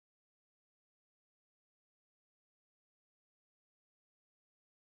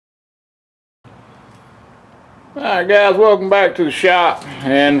Alright guys, welcome back to the shop.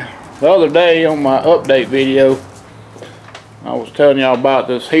 And the other day on my update video I was telling y'all about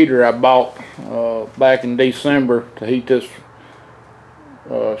this heater I bought back in December to heat this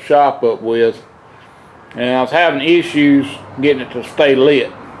shop up with, and I was having issues getting it to stay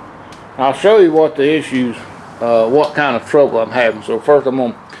lit. I'll show you what the issues, what kind of trouble I'm having. So first I'm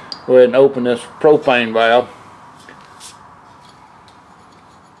going to go ahead and open this propane valve.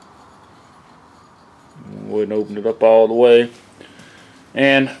 Go ahead and open it up all the way.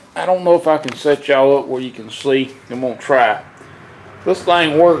 And I don't know if I can set y'all up where you can see. I'm going to try. This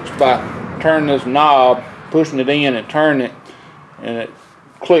thing works by turning this knob, pushing it in and turning it, and it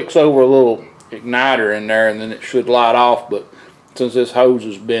clicks over a little igniter in there, and then it should light off. But since this hose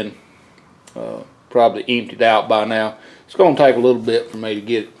has been probably emptied out by now, it's going to take a little bit for me to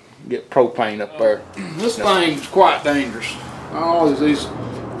get propane up there. This thing's quite dangerous. All these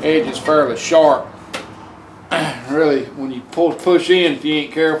edges fairly sharp. Really, when you push in, if you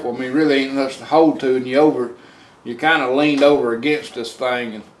ain't careful, I mean, really ain't much to hold to, and you kind of leaned over against this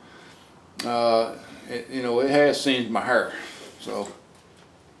thing, and you know, it has singed my hair. So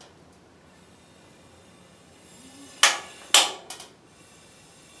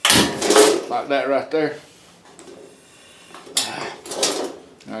like that right there.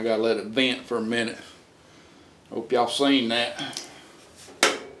 I gotta let it vent for a minute. Hope y'all seen that.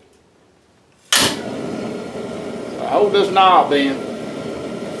 Hold this knob in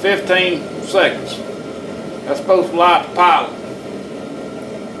 15 seconds. That's supposed to light the pilot.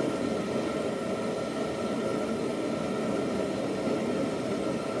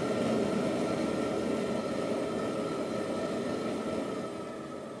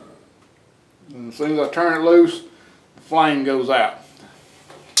 And as soon as I turn it loose, the flame goes out.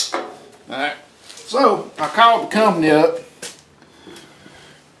 Alright, so I called the company up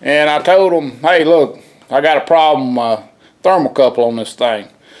and I told them, hey, look, I got a problem thermocouple on this thing.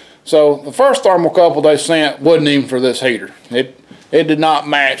 So the first thermocouple they sent wasn't even for this heater. It did not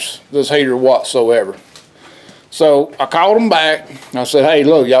match this heater whatsoever. So I called them back. I said, hey,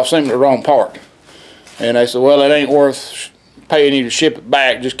 look, y'all sent me the wrong part. And they said, well, it ain't worth paying you to ship it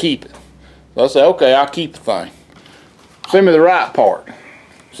back. Just keep it. So I said, okay, I'll keep the thing. Send me the right part.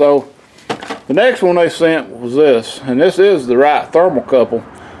 So the next one they sent was this, and this is the right thermocouple.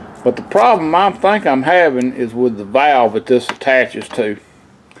 But the problem I think I'm having is with the valve that this attaches to.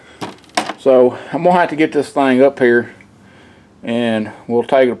 So I'm going to have to get this thing up here and we'll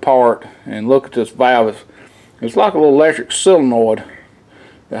take it apart and look at this valve. It's like a little electric solenoid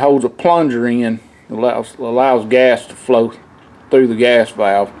that holds a plunger in, allows gas to flow through the gas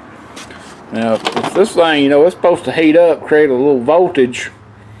valve. Now if this thing, you know, it's supposed to heat up, create a little voltage,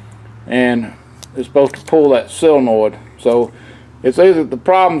 and it's supposed to pull that solenoid. So it's either the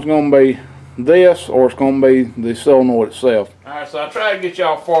problem's going to be this or it's going to be the solenoid itself. Alright, so I try to get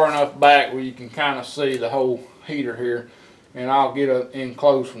y'all far enough back where you can kind of see the whole heater here, and I'll get in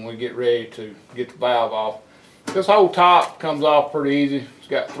close when we get ready to get the valve off. This whole top comes off pretty easy. It's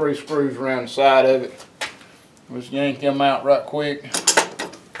got 3 screws around the side of it. Just yank them out right quick.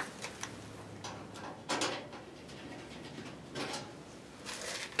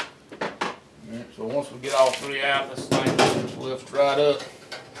 So once we get all 3 out, this thing just lifts right up.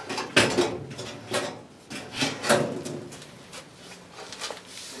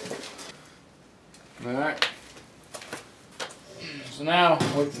 Alright. So now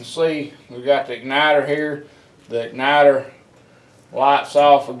we can see we got the igniter here. The igniter lights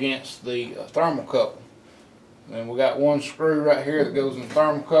off against the thermocouple. Then we got 1 screw right here that goes in the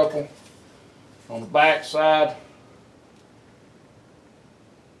thermocouple. On the back side,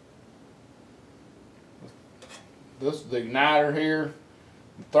 this is the igniter here.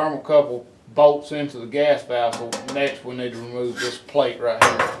 The thermocouple bolts into the gas valve, so next we need to remove this plate right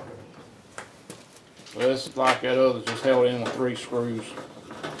here. So this is like that other, just held in with 3 screws.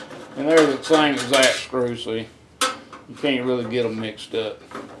 And they're the same exact screws, so you can't really get them mixed up.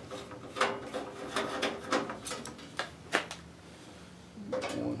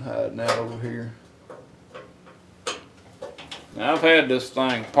 One hiding out over here. Now I've had this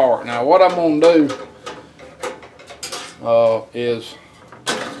thing apart. Now what I'm going to do is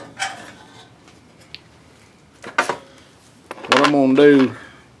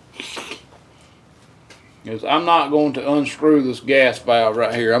I'm not going to unscrew this gas valve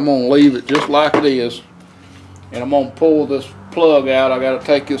right here. I'm going to leave it just like it is, and I'm going to pull this plug out. I got to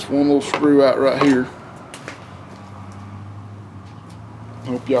take this one little screw out right here.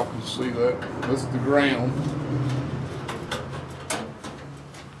 Hope y'all can see that. This is the ground.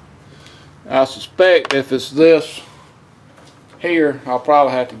 I suspect if it's this here I'll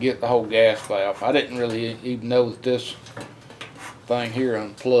probably have to get the whole gas valve. I didn't really even know that this thing here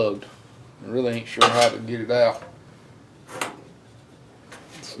unplugged. I really ain't sure how to get it out.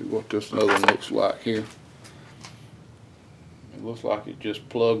 Let's see what this other one looks like here. It looks like it just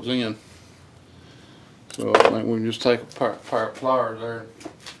plugs in. So I think we can just take a pair of pliers there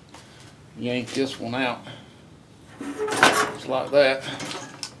and yank this one out. Just like that.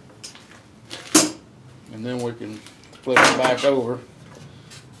 And then we can flip it back over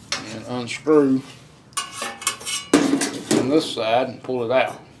and unscrew from this side and pull it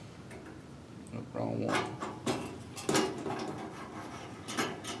out. Nope, wrong one.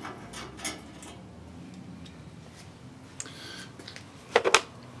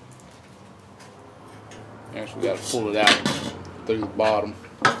 Actually, we got to pull it out through the bottom.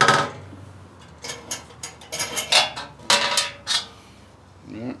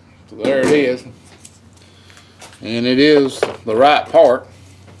 Right, so there it is. And it is the right part.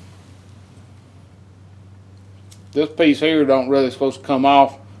 This piece here don't really supposed to come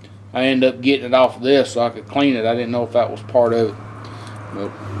off. I ended up getting it off of this so I could clean it. I didn't know if that was part of it.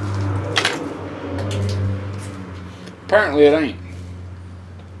 But apparently it ain't.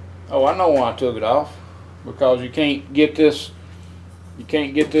 Oh, I know why I took it off. Because you can't get this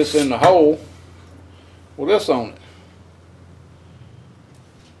in the hole with this on it.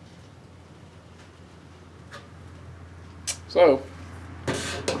 So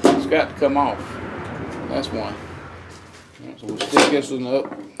it's got to come off. That's one. So we'll stick this one up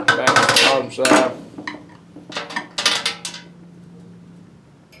back on the bottom side.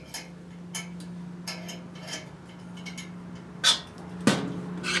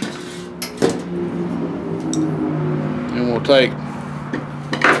 And we'll take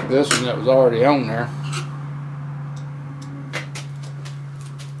this one that was already on there.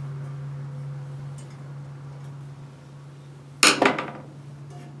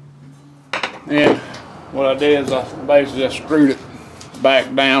 And what I did is I basically just screwed it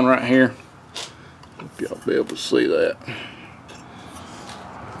back down right here. Hope y'all be able to see that.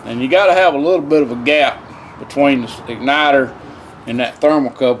 And you got to have a little bit of a gap between the igniter and that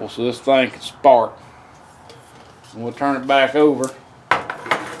thermocouple so this thing can spark. And we'll turn it back over.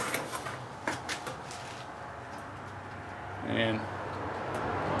 And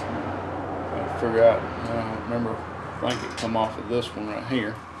I'll figure out, I don't remember, I think it come off of this one right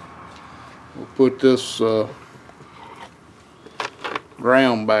here. We'll put this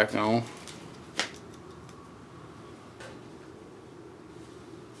ground back on.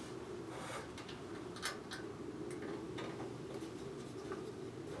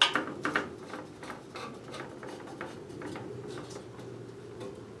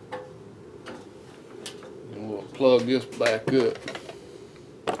 And we'll plug this back up.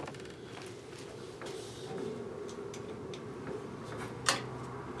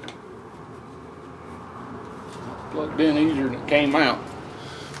 Plugged in easier than it came out.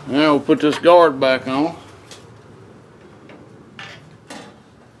 Now we'll put this guard back on.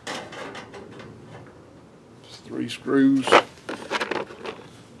 Just 3 screws.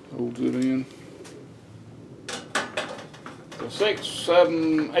 Holds it in. So 6,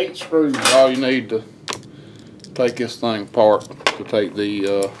 7, 8 screws is all you need to take this thing apart, to take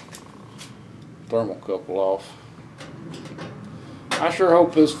the thermocouple off. I sure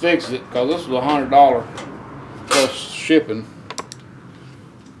hope this fixes it, because this was $100 plus shipping.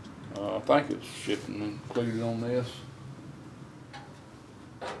 I think it's shipping included on this.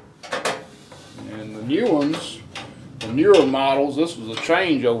 And the new ones, the newer models, this was a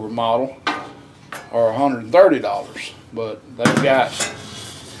changeover model, are $130. But they've got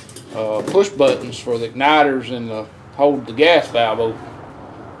push buttons for the igniters and to hold the gas valve open,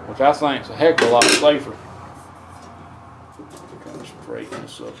 which I think is a heck of a lot safer. Kind of straighten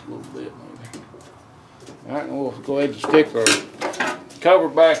this up a little bit maybe. Alright, we'll go ahead and stick our cover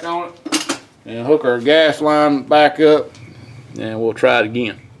back on it and hook our gas line back up, and we'll try it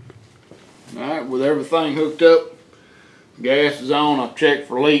again. Alright, with everything hooked up, gas is on, I've checked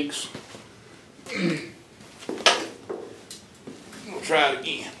for leaks. We'll try it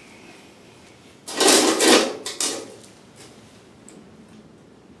again.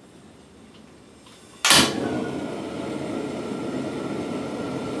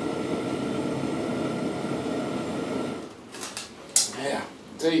 Yeah,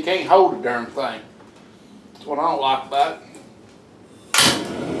 so you can't hold the darn thing. That's what I don't like about it.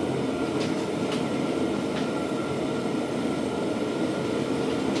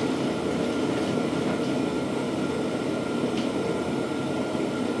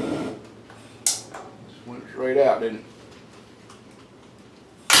 Just went straight out, didn't it?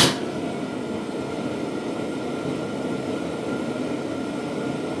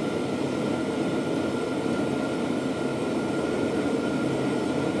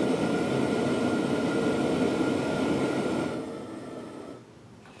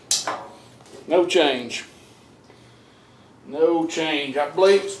 No change. No change. I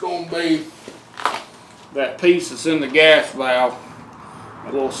believe it's going to be that piece that's in the gas valve,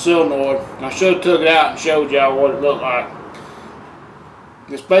 a little solenoid. I should have took it out and showed y'all what it looked like.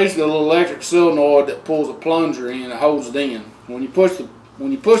 It's basically a little electric solenoid that pulls a plunger in and holds it in. When you push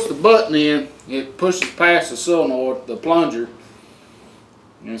the button in, it pushes past the solenoid, the plunger,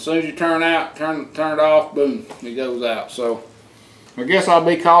 and as soon as you turn it off, boom, it goes out. So I guess I'll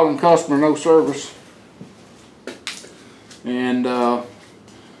be calling customer no service and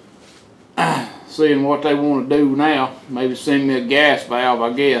seeing what they want to do now. Maybe send me a gas valve,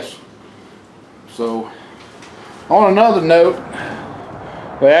 I guess. So on another note,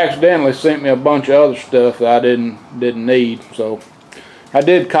 they accidentally sent me a bunch of other stuff that I didn't need. So I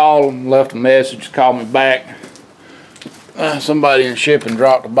did call them, left a message, called me back. Somebody in shipping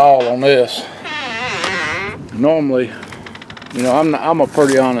dropped the ball on this. Normally, you know, I'm a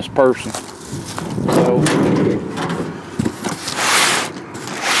pretty honest person. So,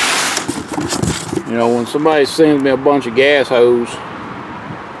 you know, when somebody sends me a bunch of gas hose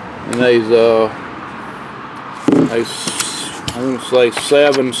and I'm going to say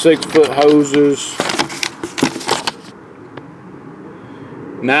 7 6-foot hoses,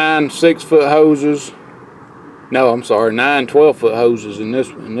 9 6-foot hoses. No, I'm sorry, 9 12-foot hoses in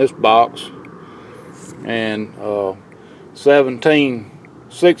this box, and 17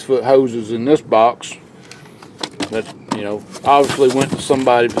 6-foot hoses in this box. That, you know, obviously went to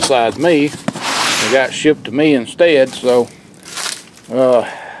somebody besides me. They got shipped to me instead. So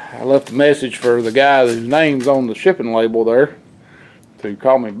I left a message for the guy whose name's on the shipping label there to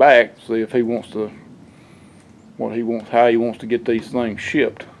call me back, see if he wants to, how he wants to get these things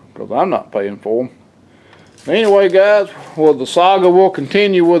shipped, because I'm not paying for them. Anyway, guys, well, the saga will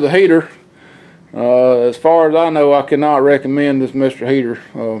continue with the heater. As far as I know, I cannot recommend this Mr. Heater,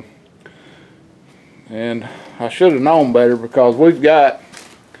 and I should have known better, because we've got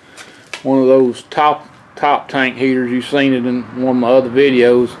one of those top tank heaters. You've seen it in one of my other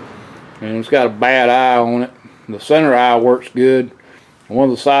videos, and it's got a bad eye on it. The center eye works good. One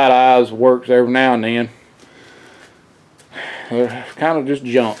of the side eyes works every now and then. They're kind of just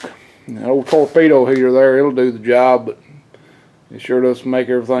junk. The old torpedo heater there, it'll do the job, but it sure does make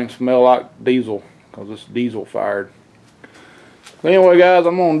everything smell like diesel, because it's diesel fired. Anyway, guys,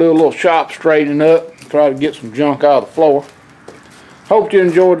 I'm going to do a little shop straightening up, try to get some junk out of the floor. Hope you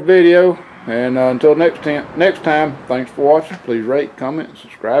enjoyed the video, and until next time, thanks for watching. Please rate, comment, and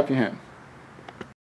subscribe if you haven't.